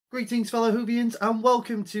Greetings fellow Whovians and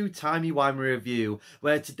welcome to Timey Wimey Review,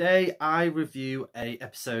 where today I review a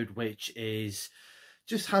episode which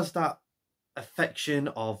just has that affection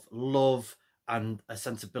of love and a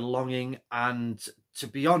sense of belonging, and to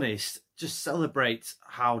be honest, just celebrates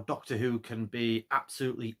how Doctor Who can be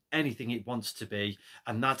absolutely anything it wants to be,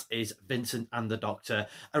 and that is Vincent and the Doctor,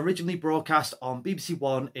 originally broadcast on BBC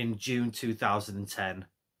One in June 2010.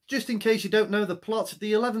 Just in case you don't know the plot,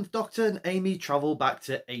 the 11th Doctor and Amy travel back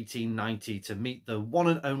to 1890 to meet the one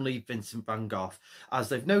and only Vincent van Gogh, as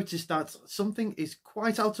they've noticed that something is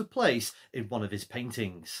quite out of place in one of his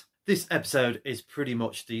paintings. This episode is pretty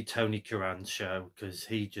much the Tony Curran show, because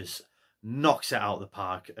he just knocks it out of the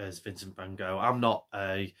park as Vincent van Gogh. I'm not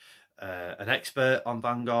an expert on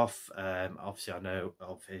Van Gogh. Obviously I know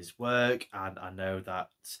of his work, and I know that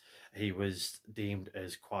he was deemed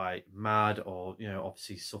as quite mad, or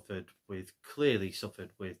obviously clearly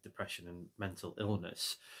suffered with depression and mental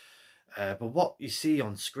illness. But what you see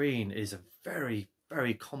on screen is a very,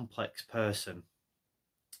 very complex person,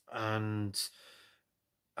 and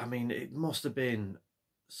I mean, it must have been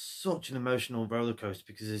such an emotional roller coaster,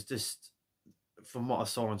 because it's just, from what I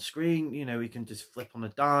saw on screen, he can just flip on a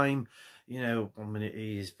dime. 1 minute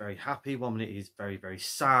he is very happy, 1 minute he's very, very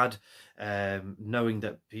sad, knowing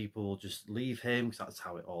that people just leave him, because that's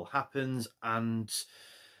how it all happens. And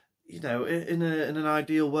in an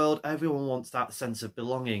ideal world, everyone wants that sense of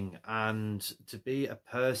belonging, and to be a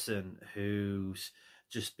person who's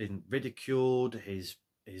just been ridiculed, his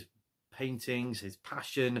paintings, his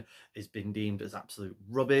passion has been deemed as absolute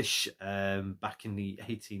rubbish back in the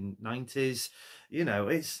 1890s.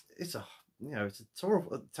 It's a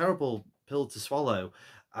terrible pill to swallow,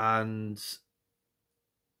 and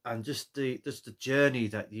just the journey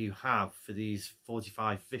that you have for these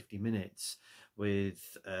 45-50 minutes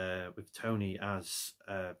with Tony as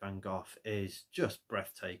Van Gogh is just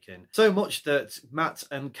breathtaking. So much that Matt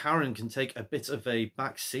and Karen can take a bit of a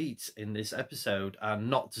back seat in this episode, and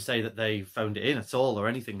not to say that they phoned it in at all or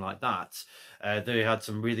anything like that. They had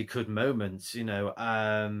some really good moments,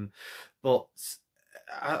 but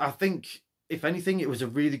I think, if anything, it was a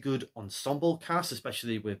really good ensemble cast,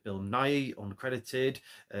 especially with Bill Nye uncredited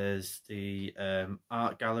as the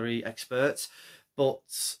art gallery expert. But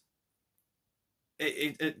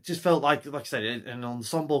it just felt like I said, an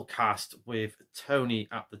ensemble cast with Tony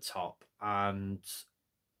at the top, and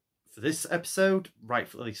for this episode,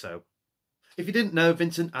 rightfully so. If you didn't know,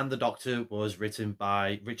 Vincent and the Doctor was written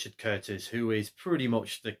by Richard Curtis, who is pretty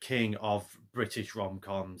much the king of British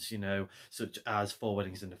rom-coms, such as Four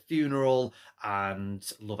Weddings and a Funeral and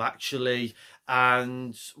Love Actually.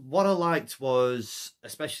 And what I liked was,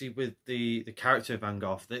 especially with the character of Van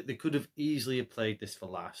Gogh, they could have easily have played this for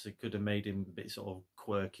laughs. They could have made him a bit sort of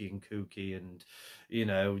quirky and kooky, and,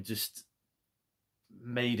 just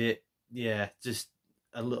made it, just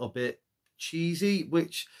a little bit cheesy,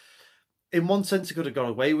 which in one sense they could have got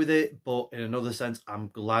away with it, but in another sense I'm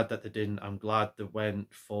glad that they didn't. I'm glad they went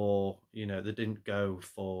for, they didn't go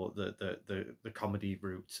for the comedy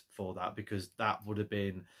route for that, because that would have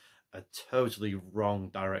been a totally wrong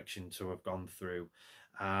direction to have gone through.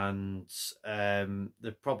 And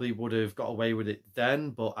they probably would have got away with it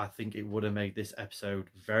then, but I think it would have made this episode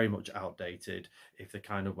very much outdated if they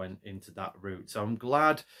kind of went into that route. So I'm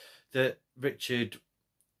glad that Richard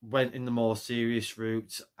went in the more serious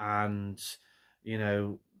route, and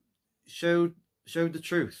showed the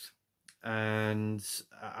truth. And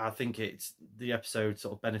I think the episode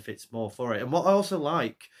sort of benefits more for it. And what I also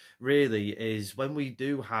like really is when we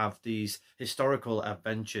do have these historical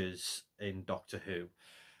adventures in Doctor Who,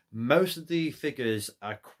 most of the figures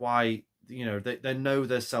are quite, they know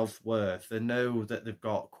their self-worth. They know that they've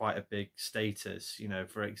got quite a big status.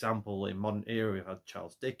 For example, in modern era, we've had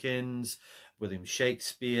Charles Dickens, William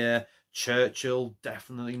Shakespeare, Churchill,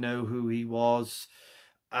 definitely know who he was.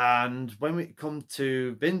 And when we come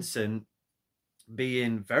to Vincent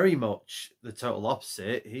being very much the total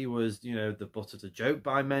opposite, he was, the butt of the joke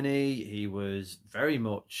by many. He was very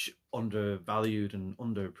much undervalued and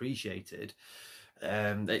underappreciated.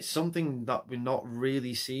 It's something that we're not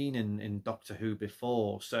really seen in Doctor Who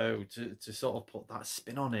before. So to sort of put that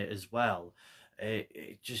spin on it as well,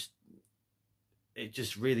 it just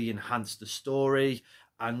really enhanced the story,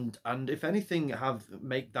 and if anything,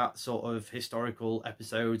 make that sort of historical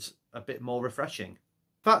episodes a bit more refreshing.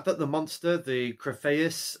 The fact that the monster, the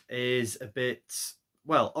Crephaeus, is a bit,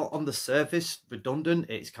 well, on the surface, redundant.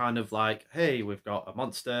 It's kind of like, hey, we've got a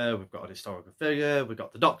monster, we've got a historical figure, we've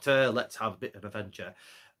got the Doctor, let's have a bit of adventure.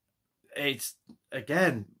 It's,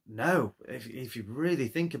 again, no. If you really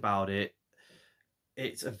think about it,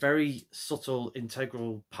 it's a very subtle,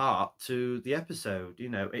 integral part to the episode. You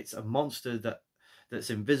know, it's a monster that's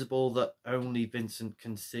invisible, that only Vincent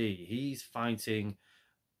can see. He's fighting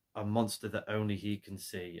a monster that only he can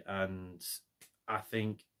see, and I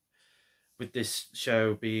think with this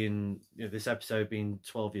show being, this episode being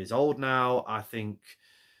 12 years old now, I think,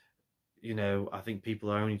 I think people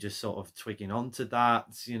are only just sort of twigging onto that.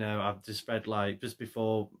 I've just read, like, just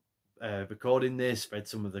before recording this, read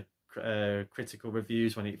some of the critical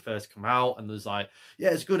reviews when it first came out, and there's like, yeah,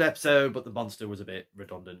 it's a good episode, but the monster was a bit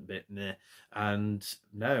redundant, a bit meh. And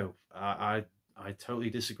no, I totally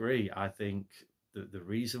disagree. I think the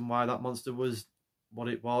reason why that monster was what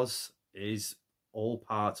it was is all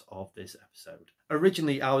part of this episode.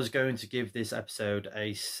 Originally, I was going to give this episode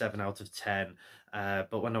a 7 out of 10,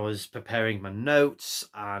 but when I was preparing my notes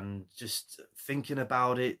and just thinking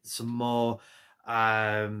about it some more,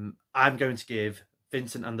 I'm going to give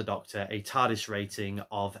Vincent and the Doctor a TARDIS rating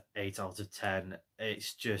of 8 out of 10.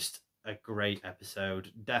 It's just a great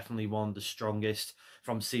episode. Definitely one of the strongest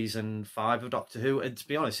from season 5 of Doctor Who. And to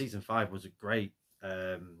be honest, season 5 was a great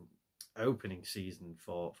opening season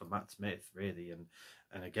for Matt Smith, really,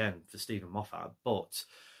 and again for Stephen Moffat. But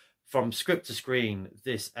from script to screen,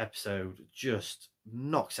 this episode just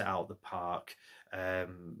knocks it out of the park.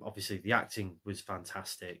 Obviously the acting was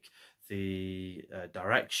fantastic, the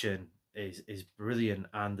direction is brilliant,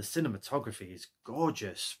 and the cinematography is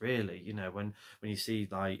gorgeous, really. When you see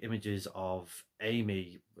like images of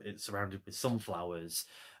Amy surrounded with sunflowers,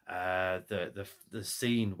 the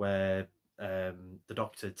scene where the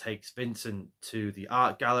Doctor takes Vincent to the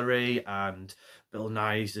art gallery, and Bill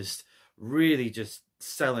Nye's just really just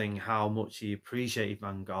selling how much he appreciated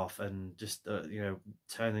Van Gogh, and just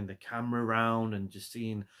turning the camera around and just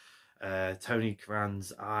seeing Tony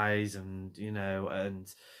Curran's eyes, and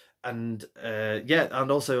and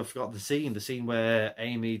also I forgot the scene where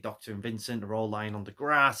Amy, Doctor, and Vincent are all lying on the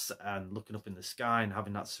grass and looking up in the sky and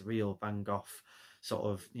having that surreal Van Gogh sort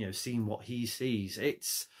of seeing what he sees.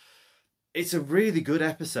 It's a really good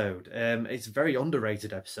episode. It's a very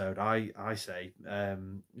underrated episode, I say.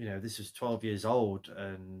 This was 12 years old,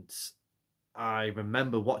 and I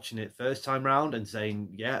remember watching it first time round and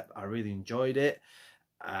saying, yeah, I really enjoyed it.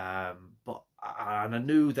 But I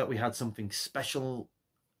knew that we had something special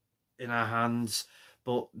in our hands,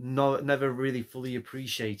 but never really fully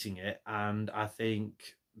appreciating it. And I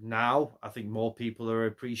think now, more people are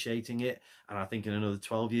appreciating it, and I think in another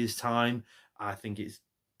 12 years time, I think it's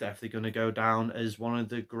definitely going to go down as one of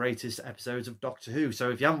the greatest episodes of Doctor Who. So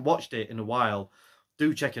if you haven't watched it in a while,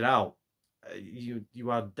 do check it out. You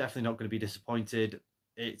are definitely not going to be disappointed.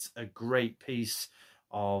 It's a great piece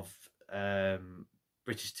of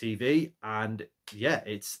British TV, and yeah,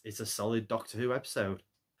 it's a solid Doctor Who episode.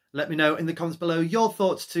 Let me know in the comments below your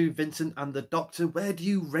thoughts to Vincent and the Doctor. Where do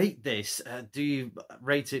you rate this? Do you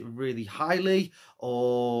rate it really highly,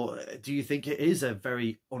 or do you think it is a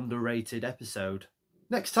very underrated episode?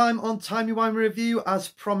 Next time on Timey Wimey Review, as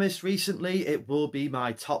promised recently, it will be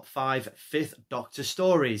my top 5 5th Doctor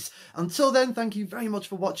stories. Until then, thank you very much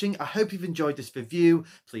for watching. I hope you've enjoyed this review.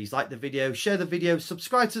 Please like the video, share the video,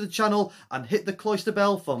 subscribe to the channel, and hit the cloister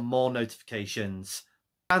bell for more notifications.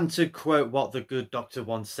 And to quote what the good Doctor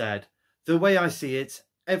once said, the way I see it,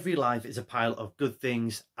 every life is a pile of good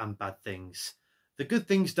things and bad things. The good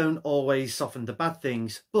things don't always soften the bad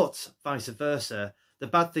things, but vice versa. The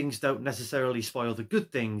bad things don't necessarily spoil the good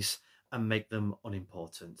things and make them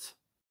unimportant.